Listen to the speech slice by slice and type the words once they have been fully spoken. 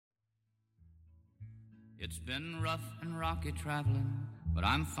It's been rough and rocky traveling, but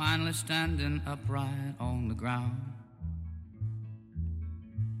I'm finally standing upright on the ground.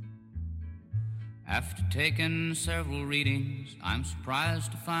 After taking several readings, I'm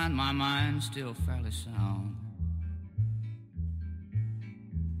surprised to find my mind still fairly sound.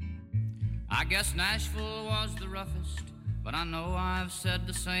 I guess Nashville was the roughest, but I know I've said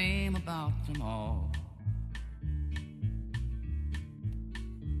the same about them all.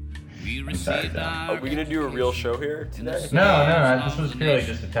 I'm sorry, John. Are we gonna do a real show here today? No. This was purely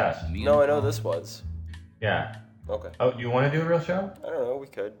just a test. No, I know this was. Yeah. Okay. Oh, you want to do a real show? I don't know. We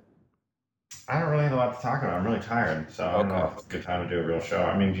could. I don't really have a lot to talk about. I'm really tired, so I don't know if it's a good time to do a real show.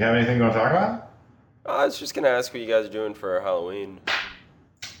 I mean, do you have anything you want to talk about? I was just gonna ask what you guys are doing for Halloween.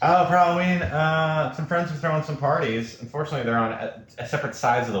 Oh, for Halloween, some friends are throwing some parties. Unfortunately, they're on a separate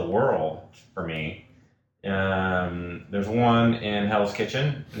sides of the world for me. There's one in Hell's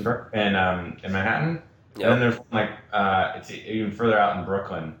Kitchen in Manhattan, Yep. and then there's one it's even further out in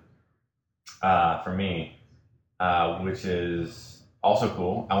Brooklyn for me, which is also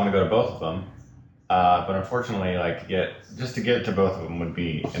cool. I want to go to both of them, but unfortunately, to get to both of them would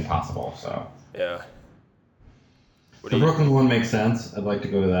be impossible. So Yeah. the Brooklyn one makes sense. I'd like to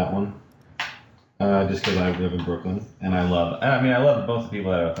go to that one, just because I live in Brooklyn and I love both the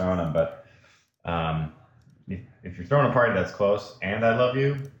people that are throwing them, but if you're throwing a party that's close and I love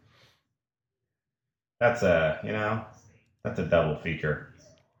you, that's a double feature.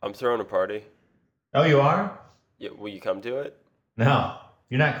 I'm throwing a party. Oh, you are? Yeah, will you come to it? No,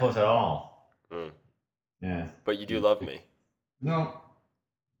 you're not close at all. Mm. Yeah. But you do love me. No.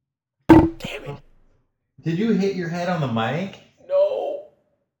 Damn it. Did you hit your head on the mic? No.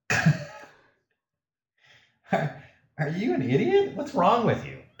 Are you an idiot? What's wrong with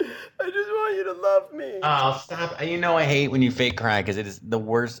you? I just want you to love me. Oh, stop. I hate when you fake cry because it is the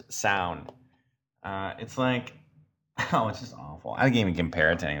worst sound. It's like, it's just awful. I can't even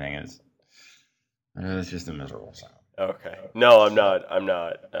compare it to anything. It's just a miserable sound. Okay. No, I'm not.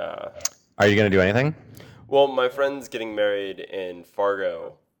 Are you going to do anything? Well, my friend's getting married in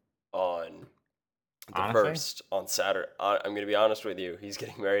Fargo on the 1st, on Saturday. I'm going to be honest with you. He's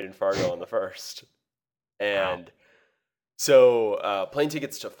getting married in Fargo on the 1st. And so plane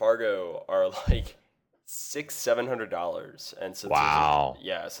tickets to Fargo are like $600-$700. And since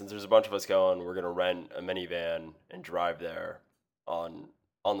since there's a bunch of us going, we're going to rent a minivan and drive there on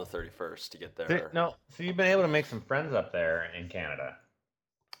the 31st to get there. So you've been able to make some friends up there in Canada.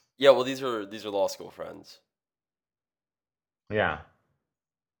 Yeah, well, these are law school friends. Yeah.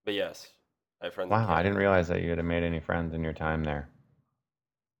 But yes, I have friends. Wow, I didn't realize that you had made any friends in your time there.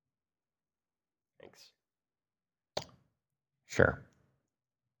 Thanks. Sure.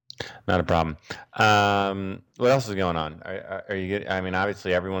 Not a problem. What else is going on? Are you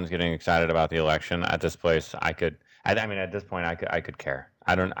obviously everyone's getting excited about the election. At this place, at this point, I could care.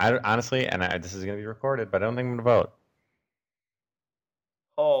 I don't honestly, and this is going to be recorded, but I don't think I'm going to vote.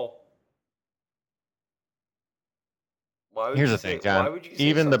 Oh. Here's the thing, John.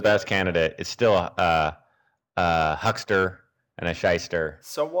 Even the best candidate is still a huckster and a shyster.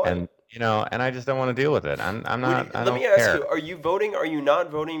 So what? And and I just don't want to deal with it. I'm not. Let me ask you: are you voting? Are you not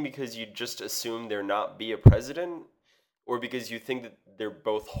voting because you just assume there not be a president, or because you think that they're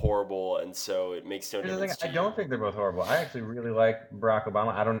both horrible and so it makes no difference to you? I don't think they're both horrible. I actually really like Barack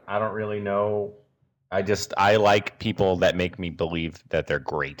Obama. I don't really know. I like people that make me believe that they're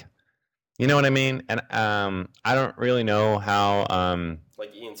great. You know what I mean? And I don't really know how.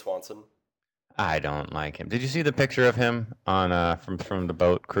 Like Ian Swanson. I don't like him. Did you see the picture of him on from the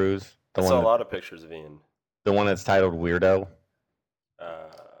boat cruise? I saw a lot of pictures of Ian. The one that's titled Weirdo. I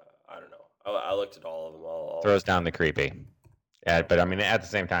don't know. I looked at all of them. All throws down the creepy. Yeah, but at the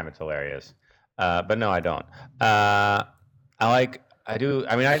same time, it's hilarious. But no, I don't. I do.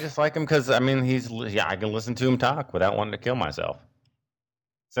 I just like him because I can listen to him talk without wanting to kill myself.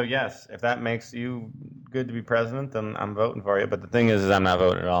 So yes, if that makes you good to be president, then I'm voting for you. But the thing is I'm not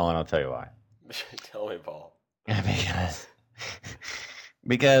voting at all, and I'll tell you why. Tell me, Paul.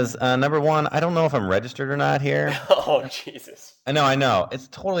 Because number one, I don't know if I'm registered or not here. Oh Jesus! I know. It's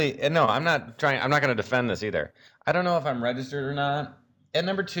totally no. I'm not going to defend this either. I don't know if I'm registered or not. And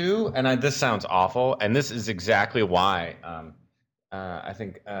number two, and this sounds awful, and this is exactly why I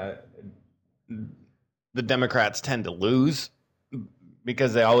think the Democrats tend to lose.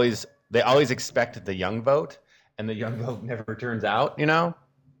 Because they always expect the young vote, and the young vote never turns out, Yeah.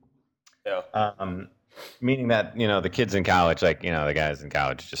 Meaning that the kids in college, the guys in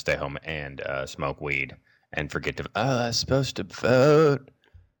college, just stay home and smoke weed and forget to. Oh, I'm supposed to vote.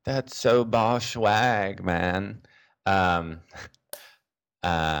 That's so boss swag, man.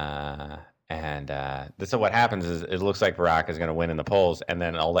 And so what happens is it looks like Barack is going to win in the polls, and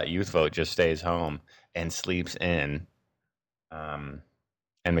then all that youth vote just stays home and sleeps in, and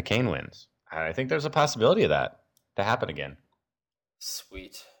McCain wins. I think there's a possibility of that to happen again.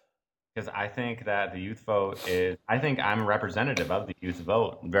 Sweet. Because I think that the youth vote is, I think I'm representative of the youth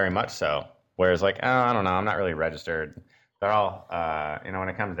vote, very much so. Whereas, like, oh, I don't know, I'm not really registered. They're all, when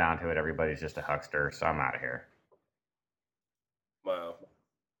it comes down to it, everybody's just a huckster, so I'm out of here. Wow.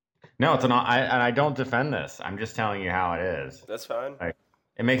 No, and I don't defend this. I'm just telling you how it is. That's fine. Like,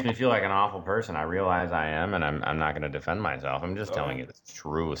 it makes me feel like an awful person. I realize I am, and I'm not going to defend myself. I'm just telling you the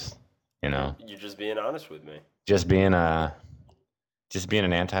truth. You're just being honest with me. Just being an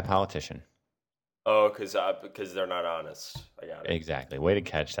anti-politician. Oh, because they're not honest. I got it. Exactly. Way to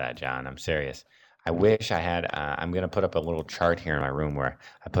catch that, John. I'm serious. I wish I had. I'm going to put up a little chart here in my room where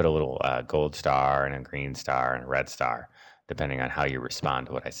I put a little gold star and a green star and a red star, depending on how you respond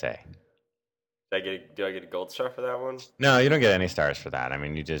to what I say. Do I get a gold star for that one? No, you don't get any stars for that. I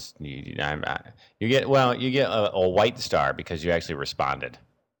mean, you get a white star because you actually responded.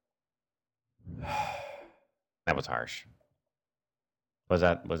 That was harsh. Was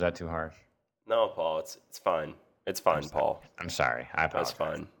that too harsh? No, Paul. It's fine. It's fine, Paul. I'm sorry. I apologize. That's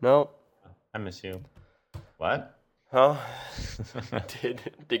fine. No. I miss you. What? Huh?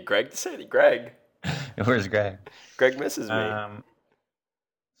 Did Greg say it? Greg. Where's Greg? Greg misses me.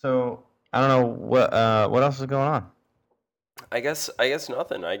 So I don't know what else is going on. I guess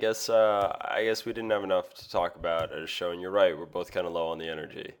nothing. I guess we didn't have enough to talk about at a show, and you're right. We're both kind of low on the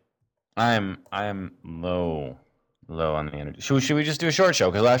energy. I am low on the energy. Should we just do a short show?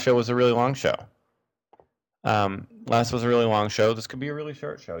 Because last show was a really long show. Last was a really long show. This could be a really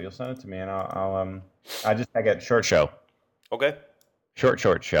short show. You'll send it to me, and I get short show. Okay. Short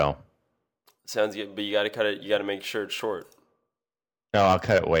show. Sounds good, but you got to cut it. You got to make sure it's short. No, I'll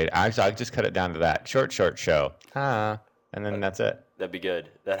cut it. Wait, I'll just cut it down to that short show. And then that's it. That'd be good.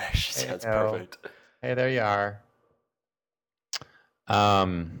 That actually sounds perfect. Hey, there you are.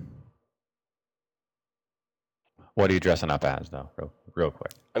 What are you dressing up as, though? Real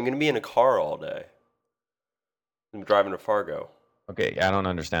quick. I'm gonna be in a car all day. I'm driving to Fargo. Okay, I don't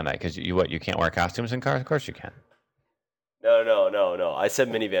understand that because you can't wear costumes in cars? Of course you can. No. I said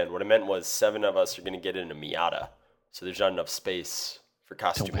minivan. What I meant was 7 of us are gonna get in a Miata, so there's not enough space for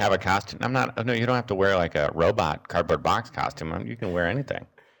costume. To have a costume? No, you don't have to wear like a robot cardboard box costume. You can wear anything.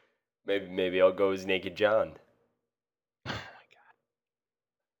 Maybe I'll go as Naked John. Oh my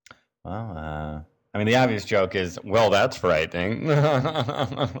god. Well, I mean, the obvious joke is, well, that's frightening.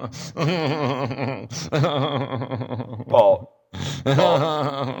 Paul.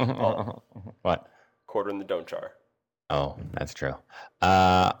 What? Quarter in the don't jar. Oh, that's true.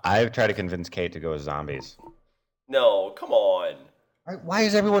 I've tried to convince Kate to go as zombies. No, come on. Why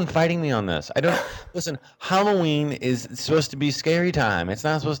is everyone fighting me on this? I don't listen. Halloween is supposed to be scary time. It's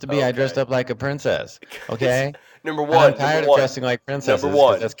not supposed to be I dressed up like a princess. Okay. Number one. I'm tired of dressing like princesses. Number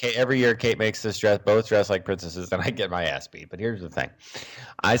one. That's every year Kate makes us both dress like princesses, and I get my ass beat. But here's the thing.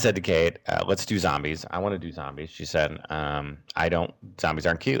 I said to Kate, "Let's do zombies. I want to do zombies." She said, "I don't. Zombies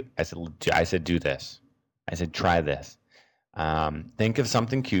aren't cute." I said, "Do this." I said, "Try this. Think of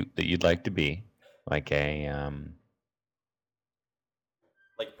something cute that you'd like to be, like a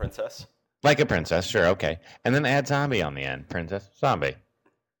Like a princess? Like a princess, sure, okay. And then add zombie on the end. Princess, zombie.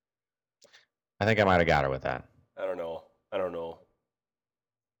 I think I might have got her with that. I don't know.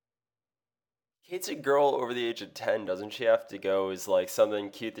 Kate's a girl over the age of 10. Doesn't she have to go as like something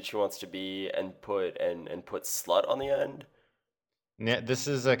cute that she wants to be and put slut on the end? Yeah, this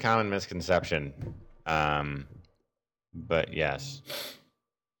is a common misconception. But yes.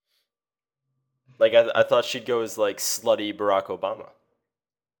 Like I thought she'd go as like slutty Barack Obama.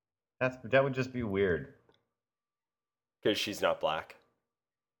 That would just be weird. Because she's not black.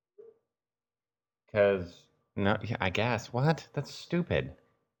 Because no, yeah, I guess what? That's stupid.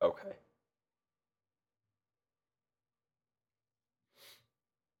 Okay.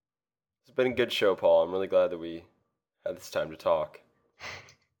 It's been a good show, Paul. I'm really glad that we had this time to talk.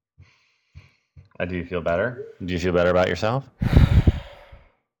 Do you feel better? Do you feel better about yourself?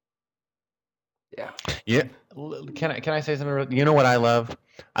 Yeah. Yeah. Can I say something? You know what I love?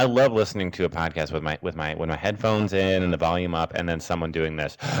 I love listening to a podcast with my headphones in and the volume up, and then someone doing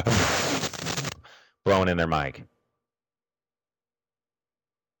this, blowing in their mic.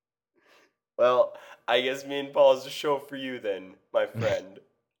 Well, I guess me and Paul is a show for you then, my friend.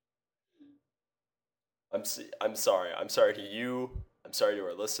 I'm sorry. I'm sorry to you. I'm sorry to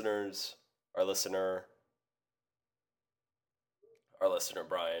our listeners. Our listener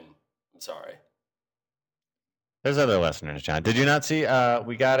Brian. I'm sorry. There's other listeners, John. Did you not see?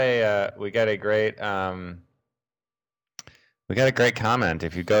 We got a great comment.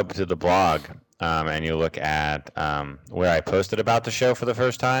 If you go to the blog and you look at where I posted about the show for the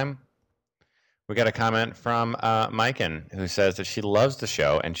first time, we got a comment from Miken who says that she loves the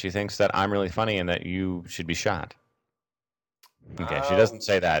show and she thinks that I'm really funny and that you should be shot. Okay, she doesn't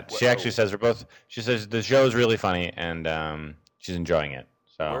say that. She actually says we're both. She says the show is really funny and she's enjoying it.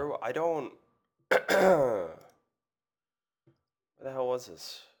 So I don't. Where the hell was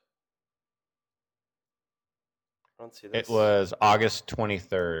this? I don't see this. It was August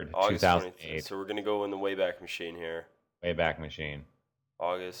 23rd, August 2008. 23rd. So we're gonna go in the Wayback Machine here. Wayback Machine.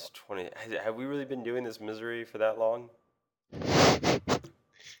 August 20. Have we really been doing this misery for that long?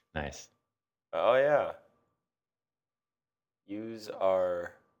 Nice. Oh yeah. Use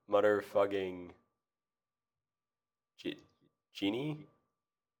our motherfucking genie.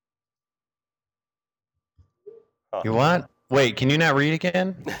 Huh. You what? Wait, can you not read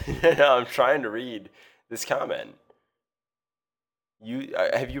again? I'm trying to read this comment.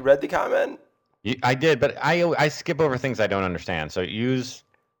 Have you read the comment? I did, but I skip over things I don't understand. So use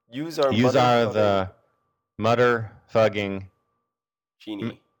the motherfucking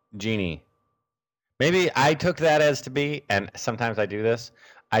genie. Maybe I took that as to be, and sometimes I do this.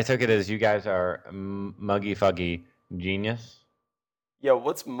 I took it as you guys are muggy fuggy genius. Yeah,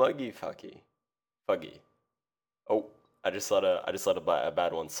 what's muggy fuggy? Oh, I just let a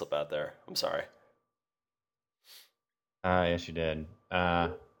bad one slip out there. I'm sorry. Yes, you did.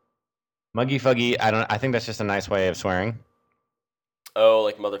 Muggy fuggy. I think that's just a nice way of swearing. Oh,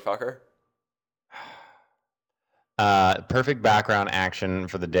 like motherfucker. Perfect background action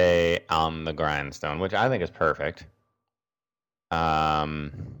for the day on the grindstone, which I think is perfect. So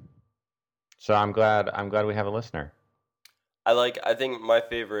I'm glad we have a listener. I think my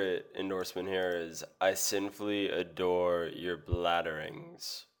favorite endorsement here is I sinfully adore your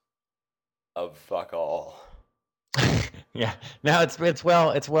bladderings of fuck all. Yeah. No, it's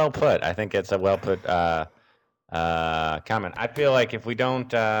well put. I think it's a well put comment. I feel like if we don't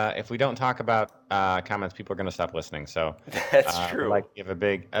talk about comments, people are going to stop listening. So that's true. I'd like to give a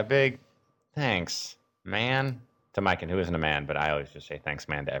big thanks, man, to Mike, and who isn't a man, but I always just say thanks,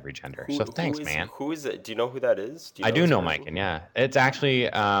 man, to every gender. Thanks, man. Who is it? Do you know who that is? I do know Mike, and yeah, it's actually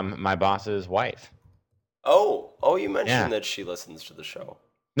my boss's wife. Oh, you mentioned that she listens to the show.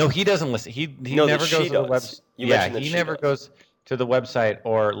 No, he doesn't listen. He never goes to the website. Yeah, he never goes to the website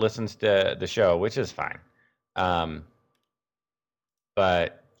or listens to the show, which is fine.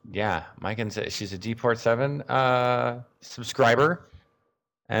 But yeah, Mike and she's a Dport 7 subscriber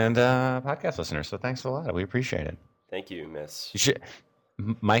and podcast listener. So thanks a lot. We appreciate it. Thank you, Miss. You should,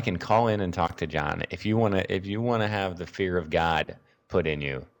 Mike, and call in and talk to John if you wanna have the fear of God put in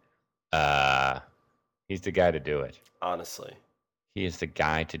you. He's the guy to do it. Honestly, he is the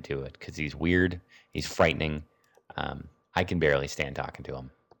guy to do it because he's weird. He's frightening. I can barely stand talking to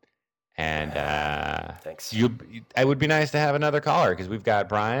him. And thanks. It would be nice to have another caller because we've got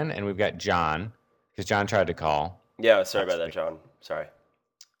Brian and we've got John because John tried to call. Yeah, sorry about that, John. Sorry.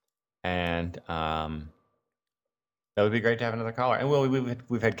 And that would be great to have another caller. And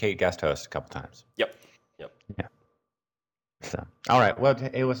we've had Kate guest host a couple times. Yep. Yeah. So all right. Well,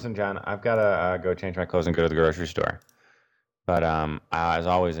 hey, listen, John. I've got to go change my clothes and go to the grocery store. But I, as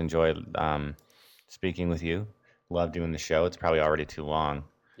always, enjoyed speaking with you. Love doing the show. It's probably already too long.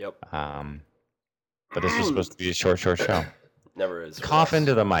 Yep. But this was supposed to be a short show. Never is. Cough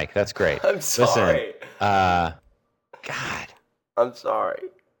into the mic. That's great. I'm sorry. Listen, God. I'm sorry.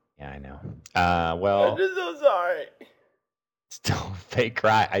 Yeah, I know. Well. I'm just so sorry. Don't fake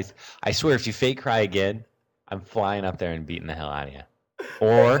cry. I swear, if you fake cry again, I'm flying up there and beating the hell out of you.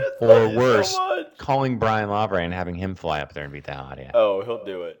 Or worse, calling Brian Lavray and having him fly up there and beat the hell out of you. Oh, he'll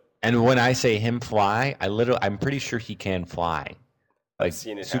do it. And when I say him fly, I'm pretty sure he can fly. Like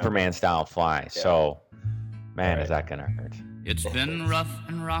Superman style fly. Yeah. So, man, right. Is that gonna hurt? It's been rough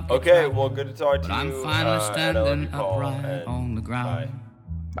and rocky. Okay, well, good to talk to you. I'm finally standing upright on the ground.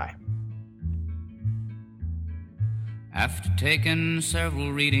 Bye. After taking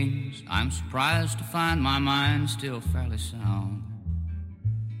several readings, I'm surprised to find my mind still fairly sound.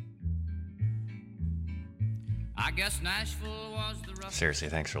 I guess Nashville was the rough. Seriously,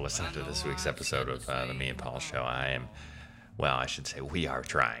 thanks for listening to this week's episode of the Me and Paul Show. I should say we are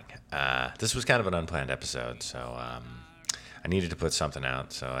trying. This was kind of an unplanned episode, so I needed to put something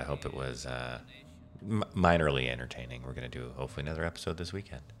out, so I hope it was minorly entertaining. We're going to do, hopefully, another episode this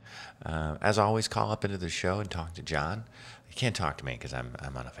weekend. As always, call up into the show and talk to John. You can't talk to me because I'm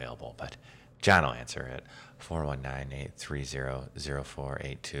unavailable, but John will answer it.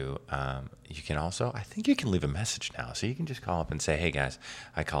 419-830-0482. You can also, I think you can leave a message now. So you can just call up and say, hey guys,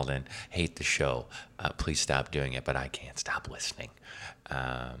 I called in, hate the show. Please stop doing it, but I can't stop listening.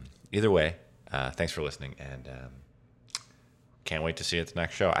 Either way, thanks for listening, and can't wait to see you at the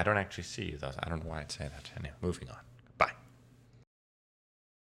next show. I don't actually see you, though. I don't know why I'd say that. Anyway, moving on.